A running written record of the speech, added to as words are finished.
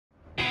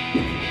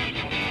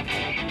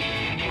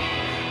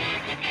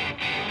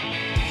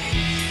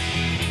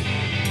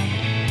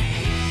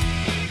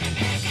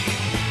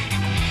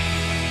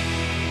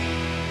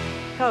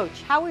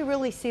coach, how we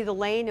really see the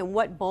lane and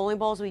what bowling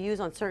balls we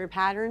use on certain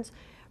patterns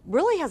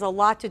really has a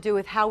lot to do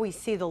with how we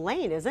see the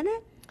lane, isn't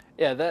it?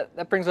 Yeah,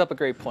 that brings up a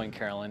great point,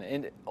 Carolyn.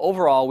 And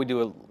overall, we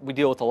deal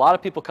with a lot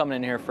of people coming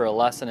in here for a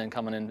lesson and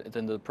coming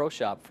into the pro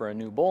shop for a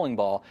new bowling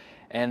ball,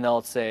 and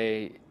they'll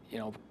say, you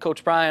know,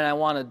 Coach Bryan, I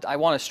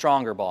want a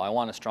stronger ball. I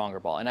want a stronger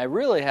ball. And I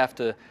really have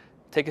to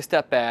take a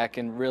step back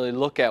and really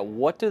look at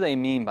what do they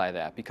mean by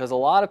that, because a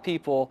lot of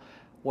people,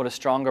 what a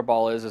stronger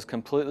ball is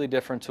completely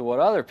different to what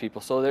other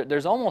people. So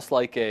there's almost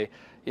like a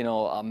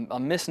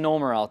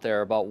misnomer out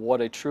there about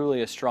what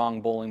truly a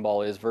strong bowling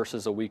ball is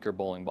versus a weaker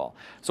bowling ball.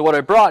 So what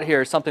I brought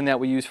here is something that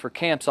we use for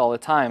camps all the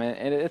time,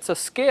 and it's a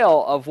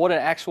scale of what an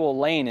actual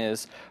lane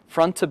is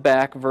front to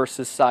back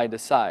versus side to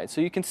side.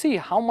 So you can see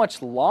how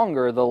much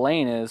longer the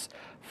lane is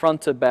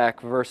front to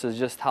back versus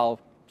just how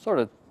sort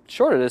of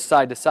short it is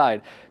side to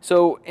side.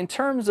 So in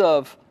terms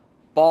of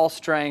ball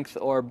strength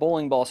or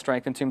bowling ball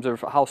strength, in terms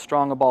of how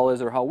strong a ball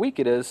is or how weak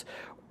it is,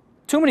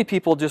 too many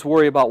people just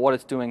worry about what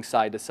it's doing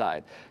side to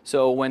side.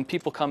 So when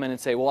people come in and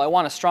say, well, I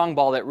want a strong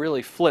ball that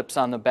really flips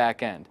on the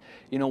back end,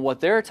 you know, what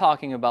they're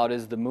talking about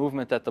is the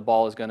movement that the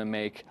ball is going to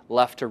make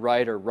left to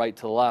right or right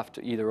to left,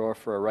 either or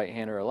for a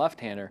right-hander or a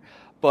left-hander.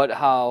 But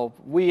how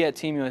we at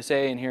Team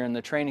USA and here in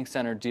the training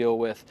center deal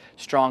with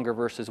stronger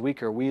versus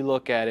weaker, we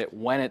look at it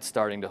when it's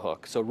starting to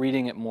hook, so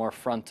reading it more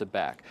front to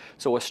back.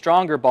 So a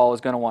stronger ball is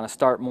going to want to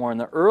start more in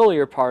the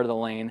earlier part of the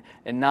lane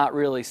and not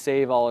really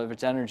save all of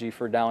its energy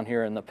for down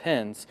here in the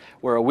pins,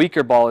 where a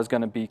weaker ball is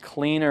going to be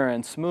cleaner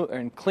and smooth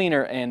and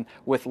cleaner and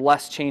with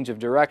less change of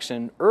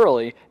direction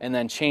early and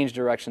then change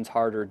directions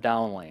harder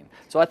down lane.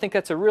 So I think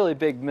that's a really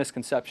big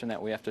misconception that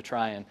we have to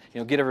try and,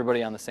 you know, get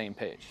everybody on the same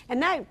page.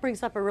 And that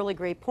brings up a really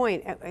great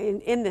point.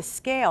 In this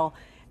scale,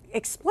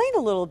 explain a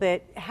little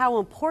bit how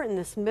important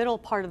this middle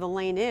part of the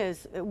lane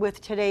is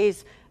with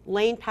today's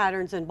lane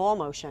patterns and ball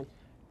motion.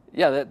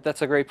 Yeah,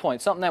 that's a great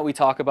point. Something that we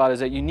talk about is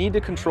that you need to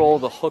control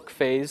the hook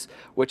phase,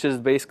 which is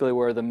basically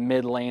where the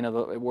mid lane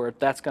of where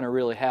that's going to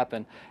really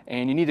happen.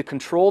 And you need to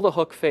control the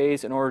hook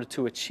phase in order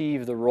to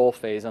achieve the roll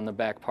phase on the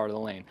back part of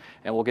the lane.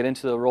 And we'll get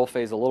into the roll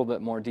phase a little bit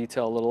more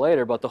detail a little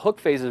later, but the hook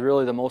phase is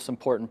really the most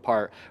important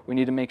part. We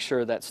need to make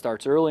sure that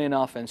starts early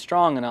enough and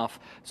strong enough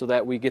so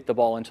that we get the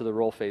ball into the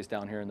roll phase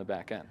down here in the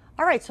back end.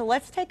 All right, so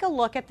let's take a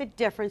look at the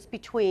difference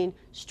between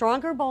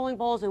stronger bowling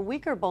balls and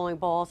weaker bowling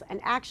balls and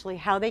actually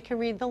how they can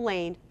read the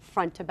lane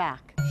front to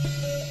back.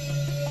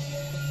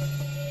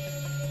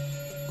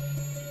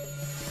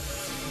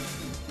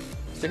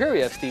 So here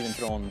we have Steven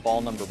throwing ball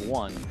number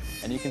 1,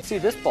 and you can see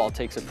this ball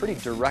takes a pretty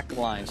direct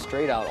line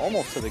straight out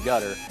almost to the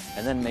gutter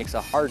and then makes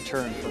a hard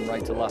turn from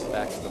right to left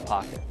back to the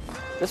pocket.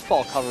 This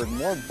ball covered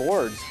more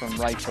boards from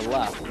right to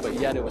left, but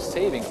yet it was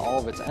saving all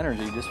of its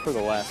energy just for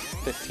the last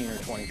 15 or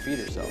 20 feet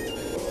or so.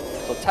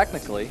 So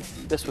technically,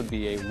 this would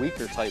be a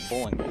weaker type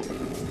bowling ball.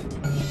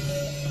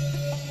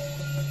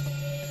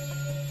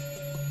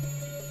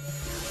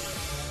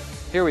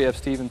 Here we have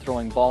Steven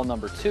throwing ball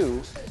number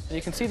 2, and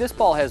you can see this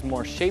ball has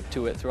more shape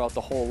to it throughout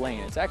the whole lane.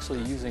 It's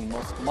actually using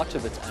much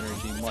of its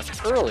energy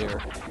much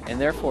earlier,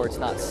 and therefore it's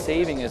not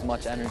saving as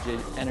much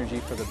energy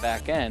for the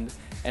back end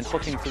and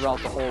hooking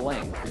throughout the whole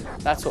lane.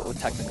 That's what would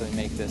technically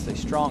make this a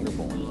stronger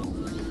bowling ball.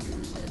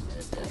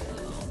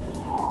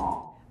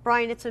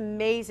 Bryan, it's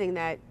amazing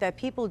that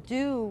people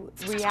do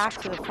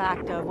react to the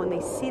fact of when they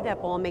see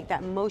that ball and make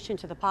that motion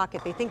to the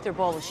pocket, they think their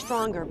ball is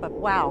stronger, but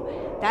wow,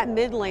 that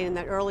mid lane and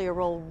that earlier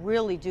roll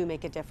really do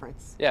make a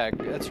difference. Yeah,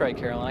 that's right,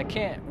 Carolyn. I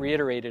can't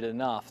reiterate it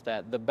enough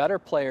that the better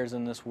players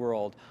in this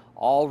world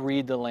all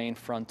read the lane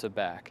front to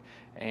back.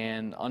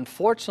 And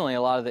unfortunately,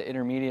 a lot of the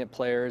intermediate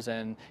players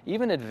and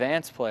even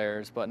advanced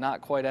players, but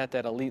not quite at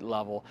that elite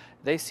level,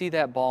 they see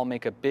that ball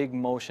make a big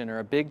motion or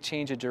a big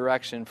change of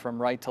direction from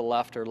right to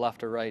left or left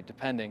to right,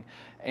 depending,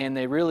 and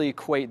they really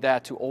equate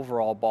that to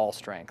overall ball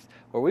strength.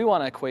 Where we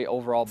want to equate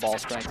overall ball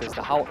strength is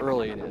to how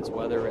early it is,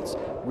 whether it's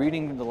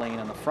reading the lane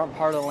on the front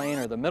part of the lane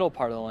or the middle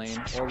part of the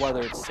lane, or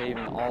whether it's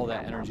saving all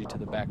that energy to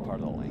the back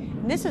part of the lane.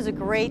 And this is a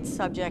great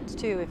subject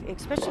too,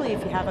 especially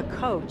if you have a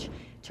coach,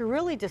 to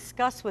really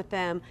discuss with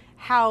them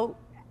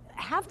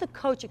have the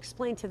coach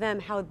explain to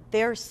them how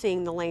they're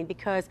seeing the lane,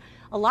 because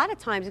a lot of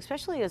times,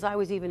 especially as I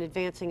was even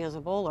advancing as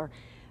a bowler,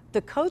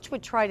 the coach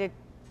would try to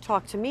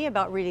talk to me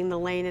about reading the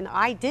lane, and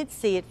I did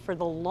see it for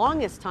the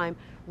longest time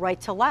right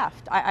to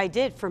left. I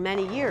did for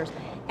many years,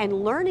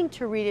 and learning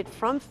to read it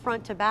from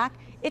front to back,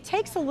 it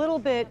takes a little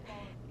bit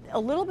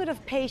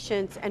of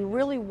patience and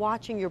really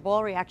watching your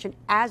ball reaction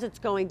as it's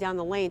going down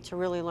the lane to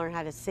really learn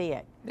how to see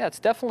it. Yeah, it's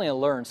definitely a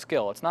learned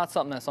skill. It's not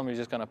something that somebody's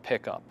just going to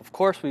pick up. Of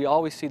course, we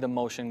always see the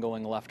motion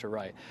going left to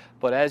right,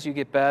 But as you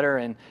get better,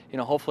 and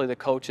hopefully the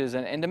coaches,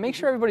 and to make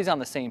sure everybody's on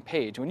the same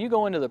page. When you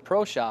go into the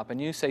pro shop and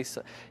you say,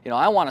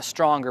 I want a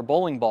stronger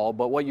bowling ball,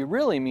 but what you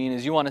really mean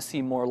is you want to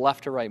see more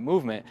left to right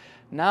movement.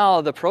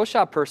 Now the pro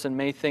shop person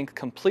may think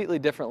completely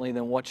differently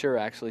than what you're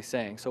actually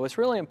saying. So it's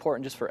really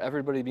important just for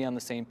everybody to be on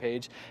the same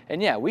page.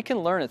 And yeah, we can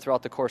learn it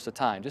throughout the course of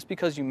time. Just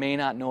because you may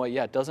not know it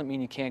yet doesn't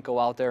mean you can't go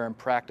out there and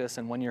practice.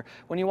 And when you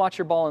watch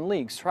your ball in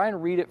leagues, try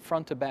and read it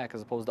front to back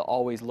as opposed to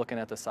always looking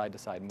at the side to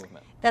side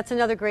movement. That's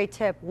another great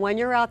tip. When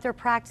you're out there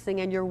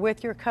practicing and you're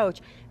with your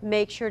coach,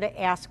 make sure to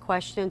ask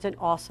questions. And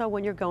also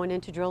when you're going in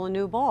to drill a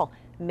new ball,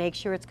 make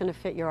sure it's going to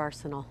fit your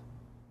arsenal.